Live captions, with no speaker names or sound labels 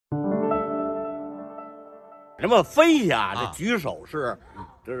这么分析啊，这举手是，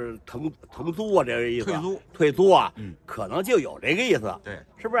就是腾租啊，这个意思。退租啊，可能就有这个意思。对，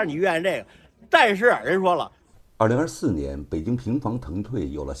是不是你愿意这个？但是人说了，2024年北京平房腾退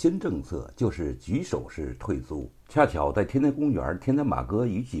有了新政策，就是举手式退租。恰巧在天坛公园，天坛马哥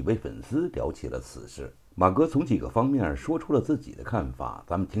与几位粉丝聊起了此事。马哥从几个方面说出了自己的看法，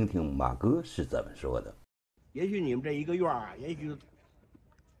咱们听听马哥是怎么说的。也许你们这一个院啊，也许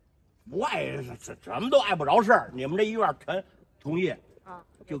不碍什么都碍不着事儿，你们这一院全同意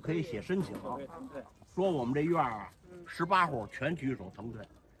就可以写申请，说我们这院啊18户全举手腾退，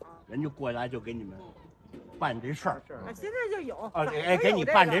人就过来就给你们办这事儿。现在就有给你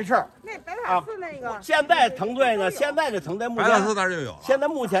办这事儿。那北塔寺那个现在腾退呢，现在这腾退白塔寺那儿就有。现在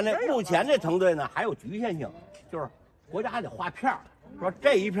目前这腾退呢还有局限性，就是国家还得划片儿，说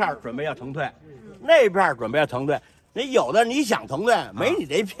这一片准备要腾退，那一片准备要腾退。你有的你想腾退，没你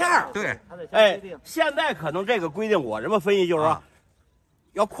这片儿。对，现在可能这个规定，我这么分析就是说，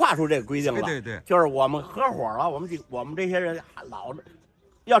要跨出这个规定了。对，就是我们合伙了，我们这些人老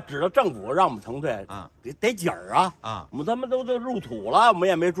要指着政府让我们腾退得景儿啊！我们他妈都入土了，我们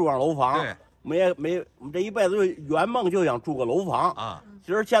也没住上楼房。对，我们这一辈子圆梦就想住个楼房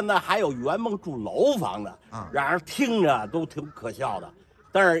其实现在还有圆梦住楼房的让人听着都挺可笑的。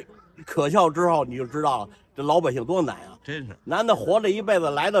但是可笑之后你就知道了，这老百姓多难啊！真是男的活了一辈子，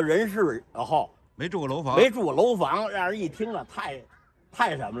来到人世以后没住过楼房，让人一听了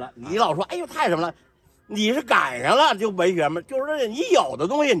太什么了。你老说哎呦太什么了，你是赶上了就没什么，就是你有的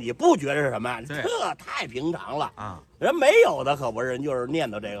东西你不觉得是什么，这太平常了人没有的可不是，人就是念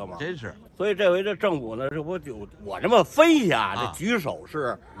叨这个嘛。真是。所以这回这政府呢，这不就我这么分析啊，这举手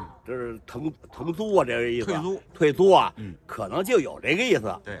是，就是腾租啊，这个意思。退租啊，可能就有这个意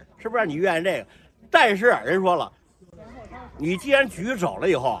思。对，是不是你愿意这个？但是人说了，你既然举手了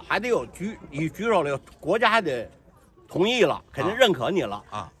以后，还得有你举手了，国家还得同意了，肯定认可你了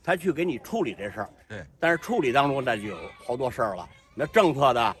才去给你处理这事儿。对，但是处理当中那就有好多事儿了，那政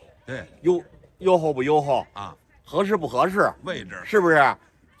策的对优厚不优厚合适不合适，位置是不是？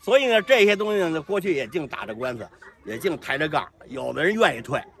所以呢，这些东西呢，过去也净打着官司，也净抬着杠，有的人愿意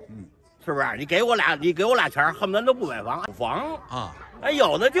退，是不是？你给我俩钱，恨不得都不买房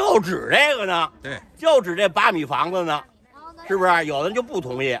有的就指这个呢，对，就指这8米房子呢，是不是？有的人就不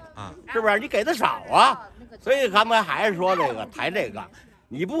同意是不是？你给的少啊，所以刚才还是说这个抬这个，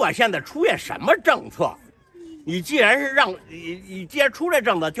你不管现在出现什么政策，你既然是你既然出这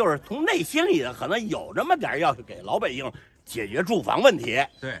政策，就是从内心里的可能有这么点要给老百姓解决住房问题，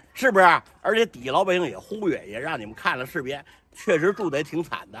对，是不是？而且底下老百姓也呼吁，也让你们看了视频，确实住得也挺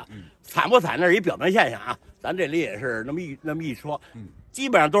惨的，惨不惨那是一表面现象啊。咱这里也是那么一说，基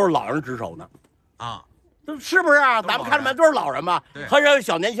本上都是老人值守呢，是不是啊？咱们看着没都是老人吧？很少有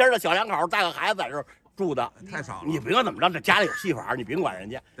小年轻的小两口带个孩子在这住的，太少了。你甭管怎么着，这家里有戏法，你甭管人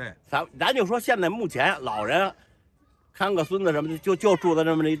家。对，咱就说现在目前老人看个孙子什么的，就住在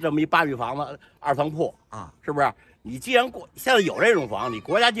这么一8米房子2层铺是不是？你既然现在有这种房，你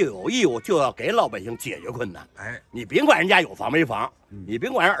国家就有义务就要给老百姓解决困难。你别管人家有房没房，你别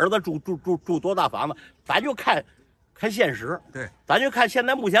管人儿子住多大房子，咱就看现实。对，咱就看现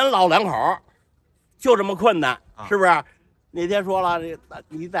在目前老两口就这么困难，是不是？那天说了，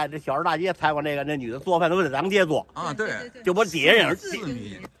你在这小市大街采访那女的做饭都得当街做对，就不底下人4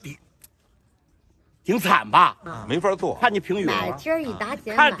米，挺惨吧？没法做。看你评语了吗？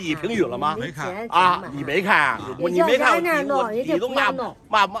看底评语了吗？没看你没看你没看你都骂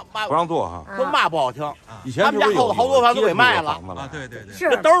不让做哈，都骂不好听。以前他们家好多房都给卖了对，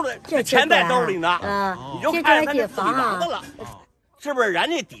这兜里这钱在兜里呢，你就看他这自己房子了。是不是？人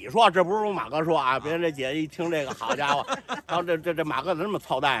家底说，这不是马哥说啊！别人这姐一听这个，好家伙，然后这马哥怎么那么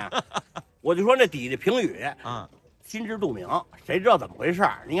操蛋啊？我就说那底下评语心知肚明，谁知道怎么回事？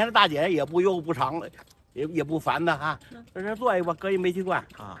你看这大姐也不悠不长的，也不烦的哈，这做一个搁一煤气罐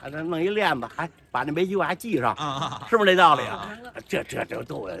还弄一链子，还把那煤气罐还系上是不是这道理啊？这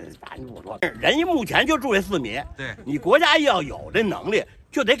都我说，人家目前就住这4米，对，你国家要有这能力，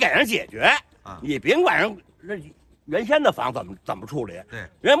就得给人解决你别管人原先的房怎么处理？对，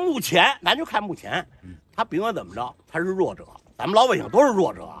人目前咱就看目前，他甭管怎么着，他是弱者，咱们老百姓都是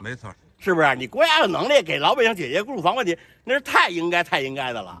弱者，没错，是不是？你国家有能力给老百姓解决住房问题，那是太应该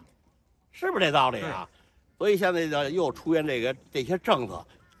的了，是不是这道理啊？所以现在又出现这些政策，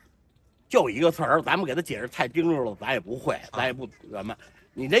就一个词儿，咱们给他解释太精致了，咱也不会，咱也不什么。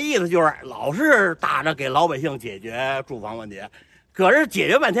你这意思就是老是打着给老百姓解决住房问题，可是解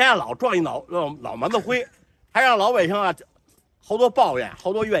决半天老撞一脑门子灰。还让老百姓好多抱怨，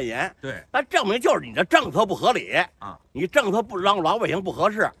好多怨言。对，那证明就是你的政策不合理你政策不让老百姓不合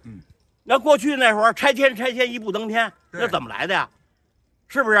适。那过去那会儿拆迁一步登天，那怎么来的呀？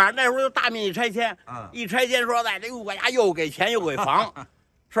是不是？那时候就大面积拆迁，一拆迁说在这个国家又给钱又给房，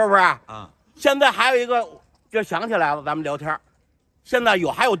是不是？现在还有一个，就想起来了，咱们聊天，现在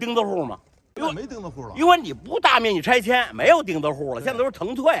还有钉子户吗？没钉子户了，因为你不大面积拆迁，没有钉子户了，现在都是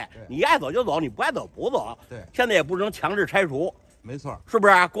腾退，你爱走就走，你不爱走不走。对，现在也不能强制拆除，没错，是不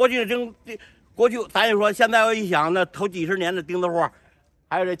是？过去咱就说，现在我一想，那头几十年的钉子户，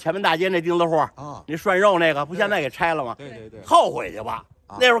还有这前门大街那钉子户啊，那涮肉那个，不现在给拆了吗？对，后悔去吧。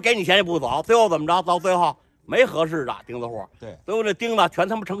那时候给你钱也不走，最后怎么着？到最后没合适的钉子户，对，最后这钉子全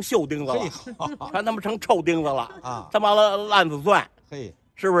他妈成锈钉子了，全他妈成臭钉子了啊！他妈烂子钻，嘿，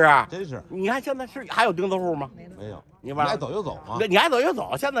是不是？真是。你看现在还有钉子户吗？没有。你爱走就走嘛。你爱走就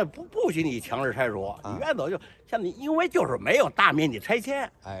走，现在不许你强制拆除，你愿意走就现在因为就是没有大面积拆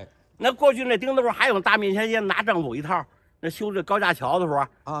迁。哎，那过去那钉子户还有大面积拆迁，拿政府一套。那修这高架桥的时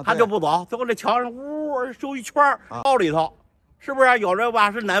候他就不走，最后这桥上呜修一圈包里头。是不是有这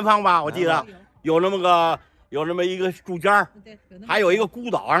吧？是南方吧？我记得有那么一个住间还有一个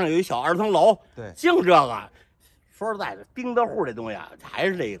孤岛上有一小2层楼。对，净这个。说实在的，钉子户这东西啊，还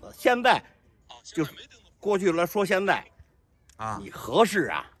是这意思。现在就是过去了，说现在你合适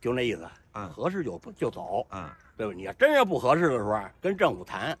啊，就那意思。合适就走。对吧？你要真是不合适的时候，跟政府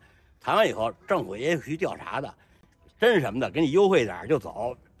谈完以后，政府也有去调查的，真什么的，给你优惠点就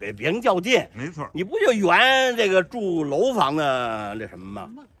走。别跟较劲，没错，你不就圆这个住楼房的那什么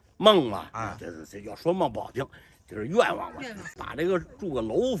吗？梦嘛，这要说梦不好听，就是愿望嘛。把这个住个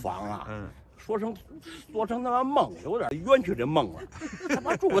楼房啊，说成他妈梦，有点冤屈这梦啊。他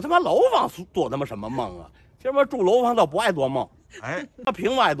妈住个他妈楼房做他妈什么梦啊？这他妈住楼房倒不爱做梦，他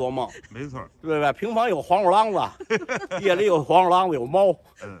平房爱做梦，没错，对不对？平房有黄鼠狼子，夜里有黄鼠狼子，有猫，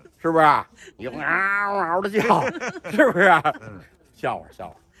是不是？你嗷嗷的叫，是不是？笑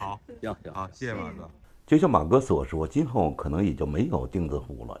话。好，行，好，谢谢马哥。就像马哥所说，今后可能也就没有钉子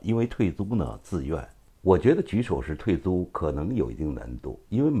户了，因为退租呢自愿。我觉得举手式退租可能有一定难度，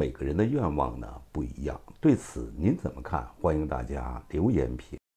因为每个人的愿望呢不一样。对此您怎么看？欢迎大家留言评。